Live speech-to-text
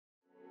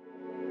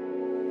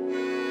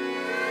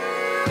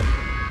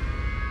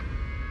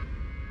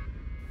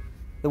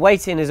The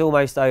waiting is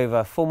almost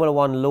over. Formula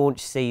One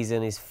launch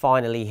season is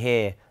finally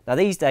here. Now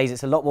these days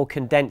it's a lot more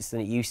condensed than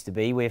it used to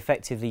be. We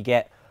effectively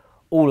get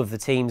all of the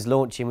teams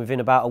launching within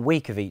about a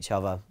week of each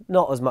other.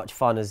 Not as much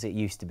fun as it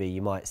used to be,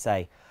 you might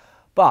say.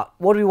 But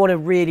what do we want to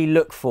really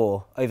look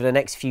for over the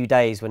next few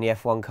days when the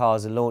F1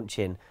 cars are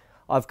launching?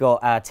 I've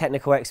got our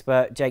technical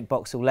expert Jake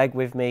Boxall-Legge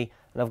with me,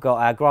 and I've got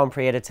our Grand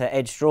Prix editor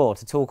Ed Straw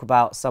to talk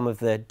about some of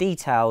the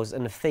details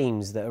and the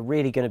themes that are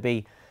really going to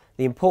be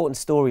the important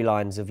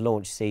storylines of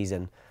launch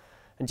season.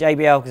 And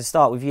JBL, can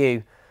start with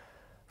you.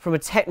 From a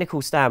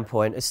technical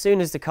standpoint, as soon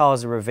as the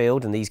cars are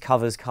revealed and these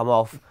covers come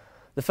off,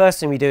 the first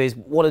thing we do is,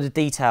 what are the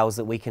details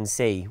that we can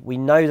see? We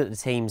know that the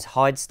teams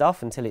hide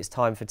stuff until it's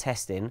time for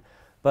testing,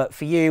 but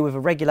for you, with a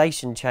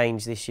regulation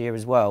change this year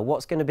as well,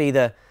 what's going to be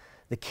the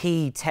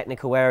key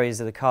technical areas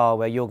of the car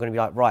where you're going to be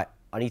like, right,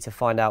 I need to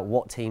find out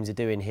what teams are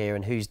doing here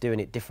and who's doing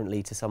it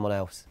differently to someone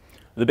else?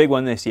 The big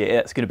one this year,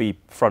 it's going to be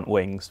front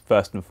wings,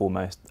 first and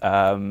foremost.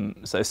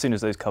 So as soon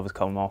as those covers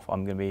come off,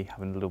 I'm going to be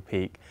having a little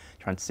peek,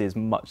 trying to see as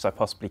much as I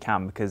possibly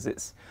can, because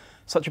it's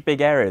such a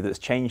big area that's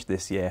changed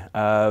this year,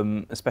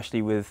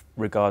 especially with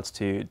regards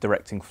to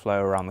directing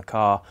flow around the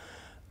car.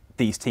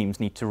 These teams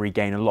need to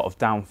regain a lot of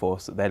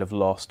downforce that they'd have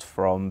lost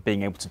from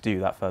being able to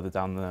do that further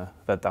down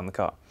the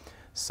car.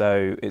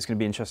 So it's going to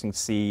be interesting to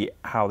see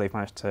how they've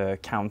managed to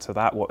counter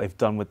that, what they've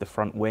done with the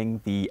front wing.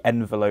 The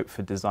envelope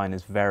for design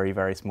is very,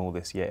 very small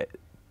this year.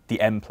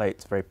 The end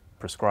plate's very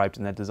prescribed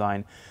in their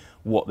design.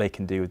 What they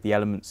can do with the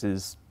elements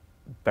is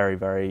very,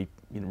 very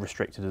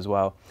restricted as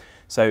well.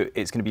 So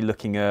it's going to be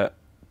looking at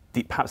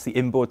perhaps the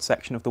inboard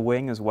section of the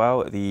wing as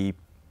well,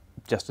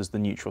 just as the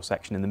neutral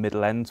section in the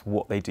middle end,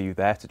 what they do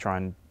there to try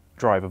and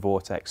drive a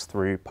vortex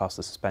through past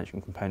the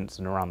suspension components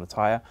and around the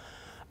tyre,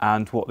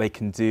 and what they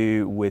can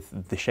do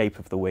with the shape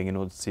of the wing in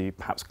order to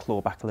perhaps claw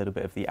back a little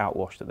bit of the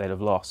outwash that they'd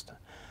have lost.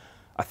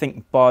 I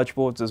think barge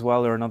boards as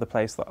well are another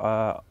place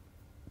that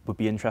would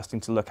be interesting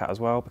to look at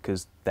as well,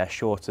 because they're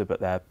shorter but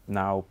they're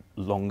now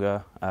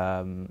longer,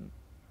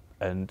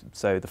 and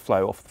so the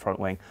flow off the front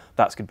wing,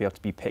 that's going to be able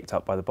to be picked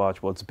up by the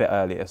barge boards a bit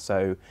earlier.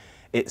 So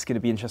it's going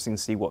to be interesting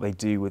to see what they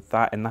do with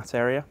that in that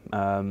area,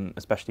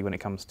 especially when it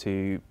comes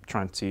to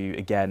trying to,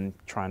 again,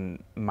 try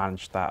and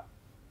manage that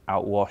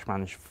outwash,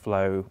 manage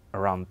flow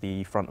around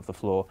the front of the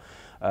floor,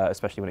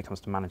 especially when it comes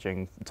to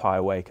managing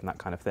tyre wake and that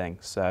kind of thing.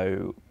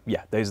 So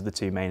yeah, those are the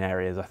two main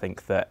areas I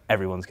think that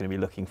everyone's going to be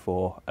looking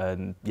for,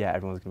 and yeah,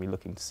 everyone's going to be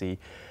looking to see.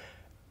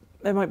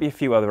 There might be a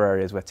few other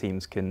areas where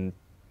teams can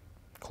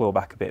claw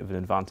back a bit of an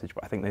advantage,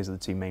 but I think those are the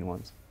two main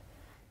ones.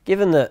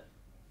 Given that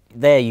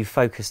there you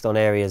focused on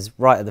areas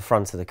right at the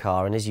front of the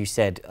car, and as you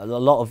said, a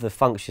lot of the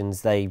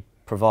functions they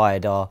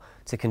provide are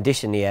to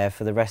condition the air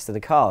for the rest of the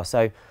car.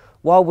 So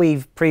while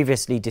we've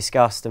previously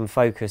discussed and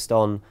focused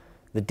on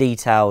the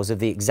details of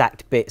the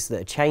exact bits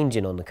that are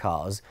changing on the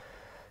cars,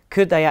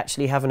 could they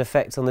actually have an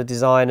effect on the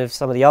design of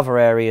some of the other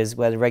areas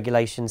where the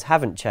regulations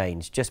haven't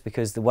changed, just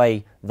because the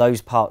way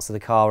those parts of the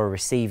car are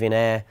receiving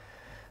air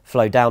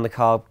flow down the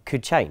car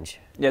could change?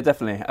 Yeah,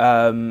 definitely.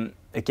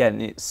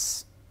 Again,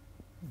 it's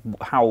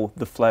how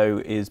the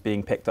flow is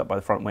being picked up by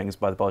the front wings,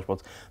 by the barge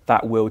boards.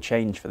 That will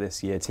change for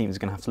this year. Teams are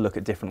going to have to look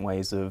at different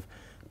ways of,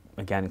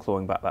 again,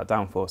 clawing back that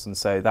downforce, and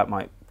so that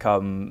might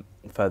come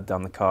further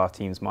down the car.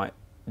 Teams might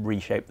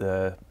reshape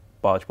the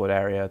barge board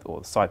area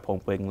or the side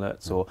pod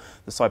winglets or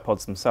the side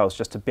pods themselves,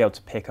 just to be able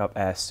to pick up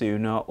air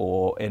sooner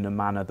or in a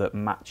manner that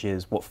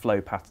matches what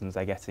flow patterns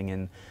they're getting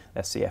in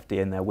their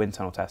CFD and their wind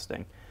tunnel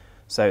testing.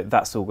 So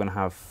that's all going to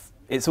have,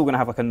 it's all going to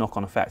have like a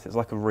knock-on effect. It's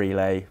like a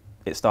relay.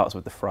 It starts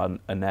with the front,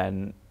 and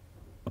then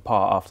a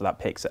part after that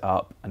picks it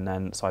up, and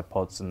then side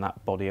pods and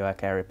that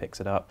bodywork area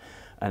picks it up,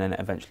 and then it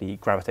eventually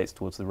gravitates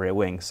towards the rear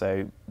wing.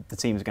 So the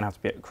teams are going to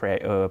have to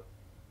create a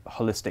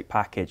holistic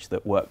package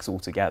that works all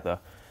together.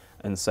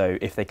 And so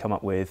if they come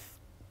up with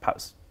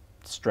perhaps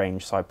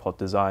strange side pod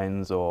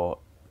designs or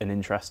an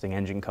interesting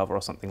engine cover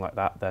or something like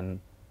that, then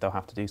they'll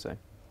have to do so.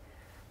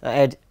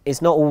 Ed,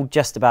 it's not all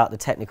just about the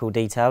technical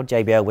detail.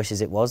 JBL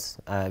wishes it was.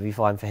 It'd be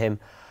fine for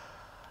him.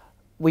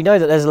 We know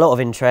that there's a lot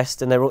of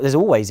interest, and there's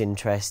always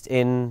interest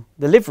in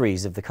the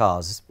liveries of the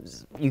cars.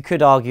 You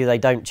could argue they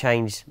don't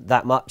change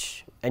that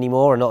much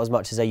anymore, and not as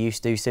much as they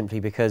used to, simply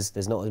because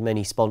there's not as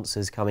many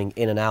sponsors coming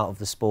in and out of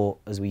the sport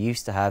as we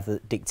used to have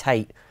that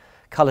dictate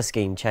colour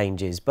scheme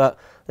changes. But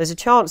there's a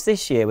chance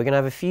this year we're going to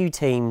have a few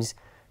teams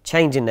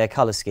changing their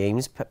colour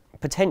schemes,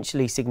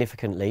 potentially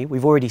significantly.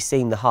 We've already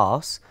seen the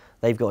Haas.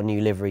 They've got a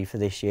new livery for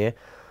this year.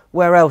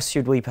 Where else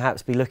should we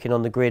perhaps be looking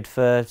on the grid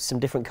for some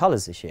different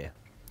colours this year?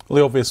 Well,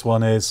 the obvious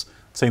one is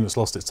the team that's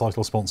lost its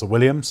title sponsor,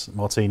 Williams.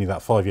 Martini, that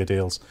 5-year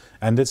deal's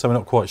ended, so we're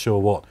not quite sure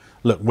what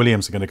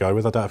Williams are going to go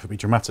with. I doubt if it'll be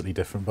dramatically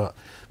different, but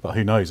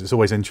who knows? It's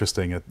always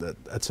interesting.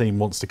 A team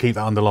wants to keep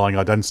that underlying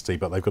identity,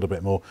 but they've got a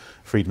bit more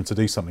freedom to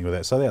do something with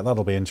it. So yeah,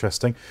 that'll be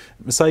interesting.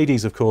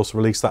 Mercedes, of course,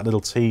 released that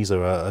little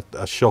teaser,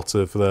 a shot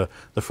of the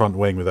front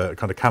wing with a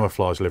kind of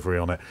camouflage livery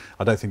on it.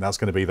 I don't think that's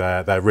going to be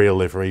their real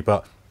livery,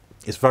 but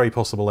it's very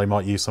possible they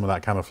might use some of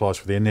that camouflage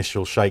for the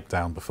initial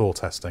shakedown before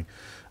testing.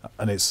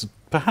 And it's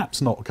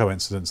perhaps not a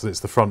coincidence that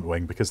it's the front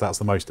wing, because that's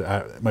the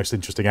most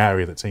interesting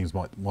area that teams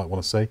might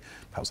want to see.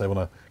 Perhaps they want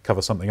to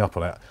cover something up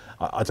on it.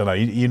 I don't know.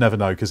 You never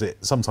know, because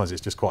sometimes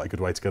it's just quite a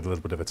good way to get a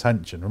little bit of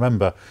attention.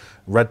 Remember,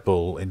 Red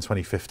Bull in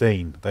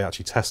 2015, they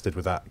actually tested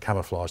with that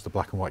camouflage, the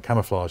black and white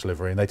camouflage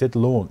livery, and they did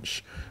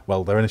launch.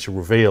 Well, their initial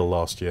reveal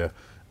last year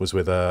was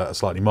with a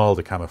slightly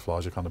milder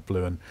camouflage, a kind of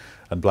blue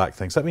and black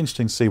thing. So that'd be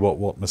interesting to see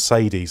what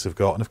Mercedes have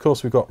got. And of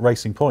course, we've got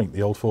Racing Point,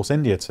 the old Force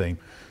India team,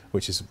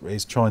 which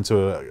is trying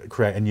to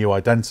create a new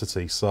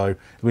identity. So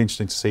it'll be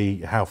interesting to see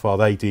how far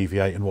they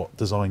deviate and what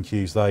design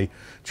cues they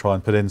try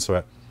and put into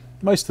it.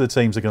 Most of the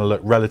teams are going to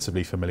look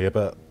relatively familiar,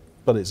 but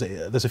there's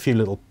a few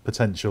little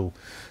potential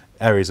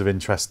areas of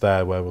interest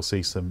there where we'll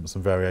see some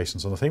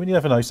variations on the theme. And you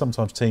never know,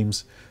 sometimes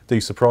teams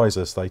do surprise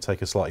us. They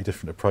take a slightly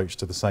different approach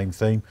to the same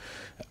theme.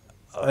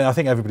 I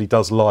think everybody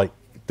does like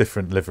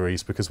different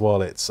liveries, because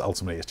while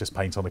ultimately it's just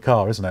paint on a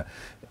car, isn't it?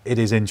 It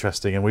is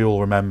interesting, and we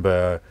all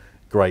remember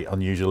great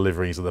unusual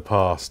liveries of the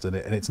past, and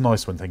it's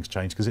nice when things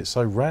change, because it's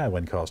so rare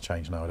when cars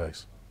change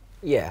nowadays.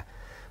 Yeah,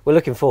 we're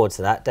looking forward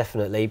to that,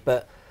 definitely.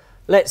 But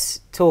let's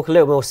talk a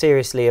little more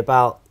seriously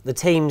about the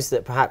teams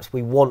that perhaps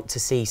we want to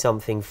see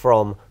something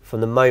from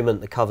the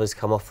moment the covers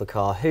come off the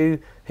car. Who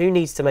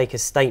needs to make a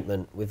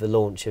statement with the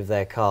launch of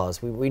their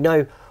cars? We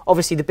know,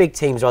 obviously, the big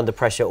teams are under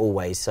pressure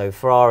always. So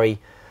Ferrari,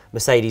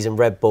 Mercedes and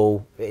Red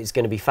Bull, it's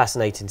going to be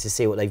fascinating to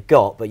see what they've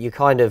got. But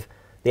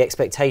the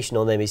expectation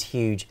on them is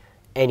huge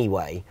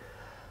anyway.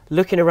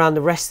 Looking around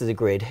the rest of the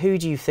grid, who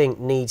do you think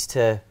needs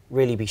to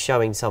really be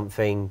showing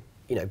something,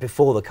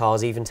 before the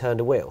car's even turned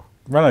a wheel?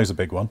 Renault's a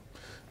big one.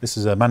 This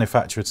is a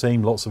manufacturer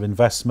team, lots of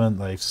investment,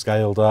 they've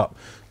scaled up,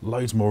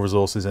 loads more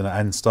resources in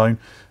at Enstone,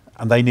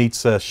 and they need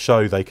to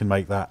show they can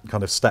make that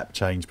kind of step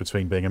change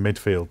between being a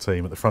midfield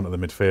team at the front of the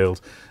midfield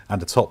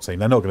and a top team.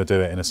 They're not going to do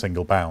it in a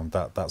single bound,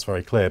 that's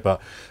very clear, but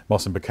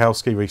Marcin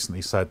Bukowski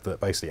recently said that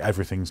basically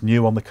everything's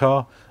new on the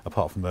car,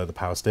 apart from the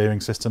power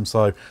steering system,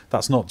 so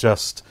that's not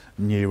just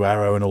new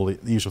aero and all the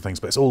usual things,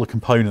 but it's all the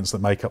components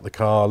that make up the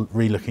car,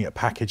 re-looking at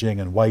packaging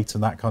and weight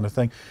and that kind of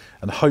thing.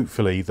 And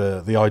hopefully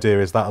the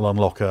idea is that'll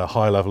unlock a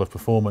higher level of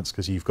performance,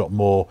 because you've got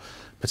more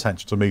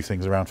potential to move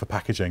things around for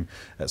packaging,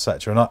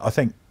 etc. And I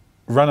think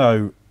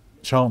Renault,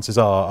 chances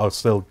are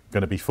still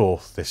going to be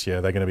fourth this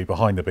year. They're going to be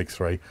behind the big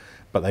three,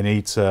 but they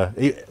need to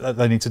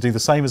do the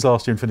same as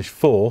last year and finish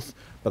fourth,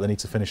 but they need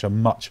to finish a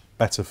much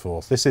better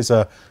fourth. This is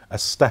a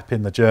step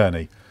in the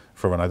journey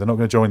for Renault. They're not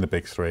going to join the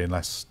big three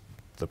unless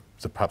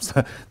perhaps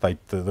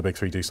the big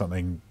three do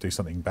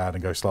something bad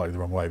and go slightly the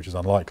wrong way, which is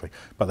unlikely.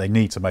 But they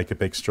need to make a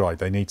big stride.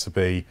 They need to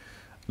be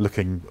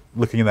looking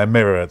in their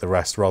mirror at the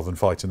rest rather than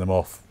fighting them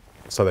off,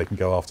 so they can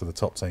go after the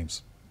top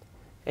teams.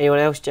 Anyone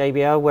else,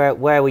 JBL?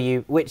 Where were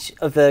you? Which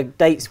of the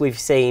dates we've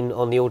seen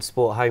on the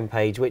Autosport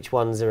homepage, which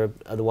ones are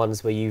the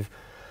ones where you've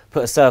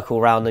put a circle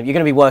around them? You're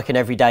going to be working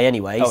every day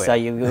anyway, so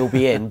you will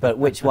be in, but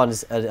which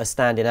ones are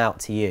standing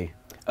out to you?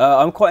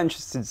 I'm quite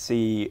interested to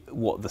see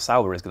what the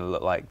Sauber is going to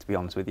look like, to be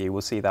honest with you.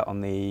 We'll see that on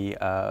the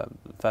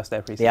first day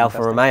of pre-season. The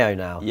Alfa Romeo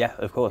now. Yeah,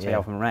 of course, the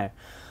Alfa Romeo.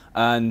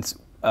 And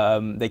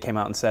they came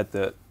out and said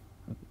that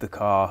the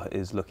car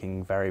is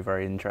looking very,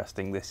 very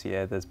interesting this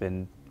year. There's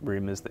been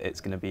rumours that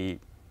it's going to be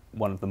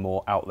one of the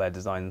more out there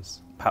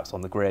designs, perhaps on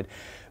the grid,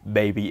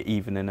 maybe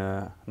even in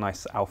a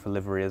nice Alfa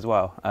livery as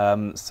well.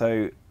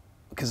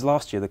 Because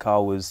last year the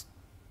car was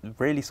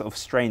really sort of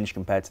strange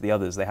compared to the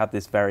others. They had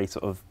this very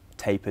sort of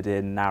tapered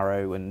in,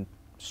 narrow and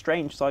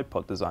strange side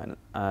pod design.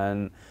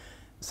 And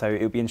so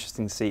it would be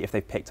interesting to see if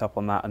they picked up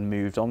on that and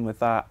moved on with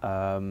that.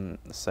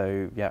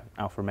 So yeah,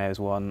 Alfa Romeo's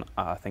one.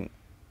 I think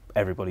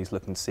everybody's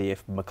looking to see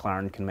if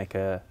McLaren can make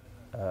a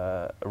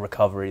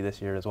recovery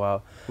this year as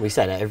well. We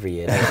say that every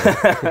year,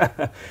 don't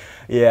we?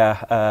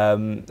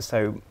 Yeah,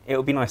 so it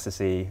would be nice to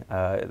see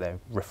the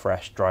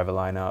refreshed driver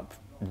lineup,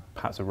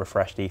 perhaps a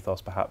refreshed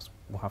ethos, perhaps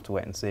we'll have to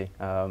wait and see.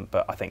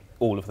 But I think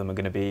all of them are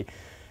going to be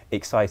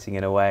exciting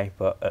in a way,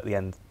 but at the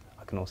end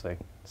I can also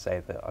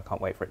say that I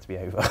can't wait for it to be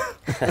over.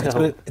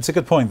 It's a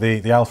good point,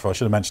 the Alfa. I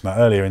should have mentioned that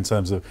earlier in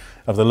terms of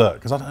the look,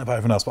 because I don't know about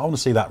everyone else, but I want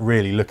to see that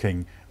really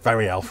looking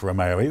very Alfa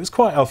Romeo. It was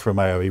quite Alfa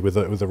Romeo-y with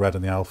the red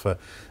and the Alfa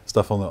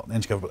stuff on the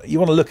engine cover. But you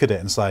want to look at it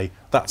and say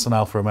that's an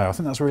Alfa Romeo. I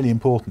think that's really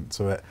important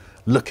to it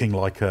looking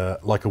like a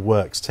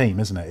works team,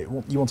 isn't it?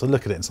 You want to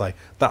look at it and say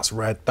that's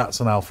red, that's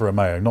an Alfa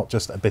Romeo, not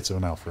just a bit of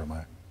an Alfa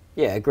Romeo.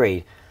 Yeah,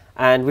 agreed.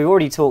 And we've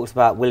already talked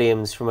about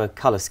Williams from a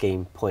colour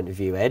scheme point of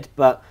view, Ed,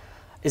 but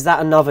is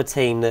that another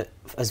team that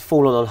has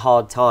fallen on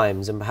hard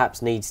times and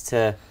perhaps needs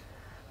to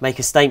make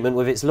a statement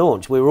with its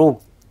launch? We were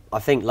all, I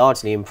think,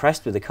 largely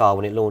impressed with the car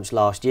when it launched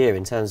last year,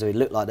 in terms of it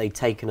looked like they'd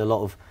taken a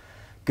lot of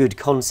good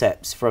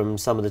concepts from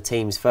some of the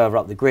teams further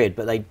up the grid,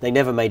 but they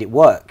never made it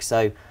work.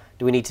 So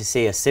do we need to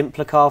see a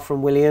simpler car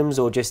from Williams,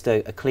 or just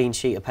a clean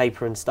sheet of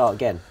paper and start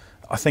again?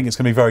 I think it's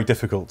going to be very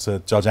difficult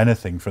to judge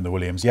anything from the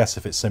Williams. Yes,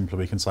 if it's simpler,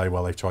 we can say,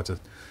 well, they've tried to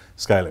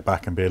scale it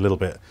back and be a little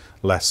bit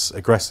less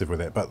aggressive with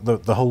it. But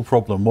the whole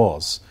problem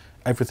was,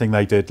 everything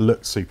they did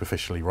looked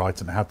superficially right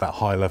and had that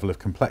high level of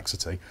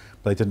complexity,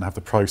 but they didn't have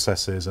the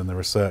processes and the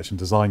research and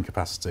design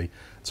capacity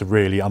to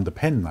really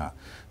underpin that.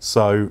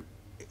 So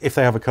if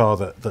they have a car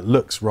that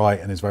looks right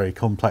and is very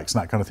complex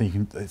and that kind of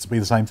thing, it'd be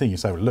the same thing. You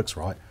say, well, it looks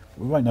right.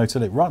 We won't know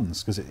till it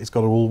runs because it's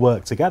got to all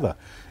work together.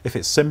 If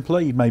it's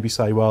simpler, you'd maybe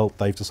say, well,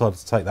 they've decided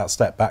to take that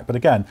step back. But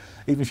again,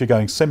 even if you're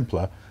going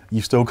simpler,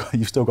 you've still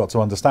got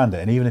to understand it.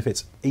 And even if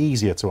it's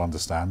easier to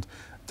understand,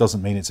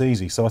 doesn't mean it's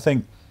easy. So I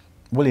think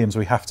Williams,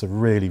 we have to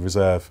really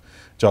reserve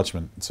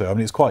judgment. So I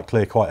mean, it's quite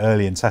clear quite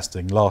early in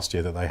testing last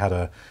year that they had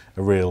a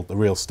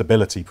real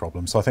stability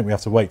problem. So I think we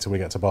have to wait till we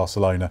get to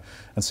Barcelona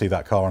and see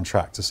that car on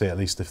track to see at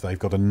least if they've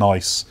got a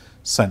nice,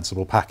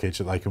 sensible package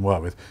that they can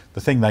work with.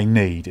 The thing they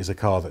need is a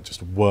car that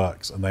just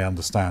works and they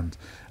understand.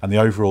 And the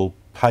overall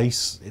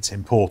pace, it's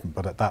important,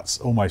 but that's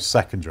almost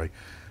secondary.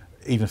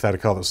 Even if they had a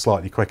car that was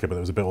slightly quicker but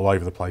that was a bit all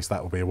over the place,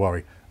 that would be a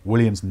worry.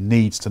 Williams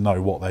needs to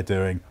know what they're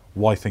doing,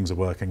 why things are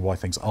working, why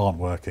things aren't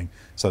working,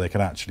 so they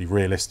can actually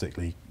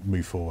realistically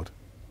move forward.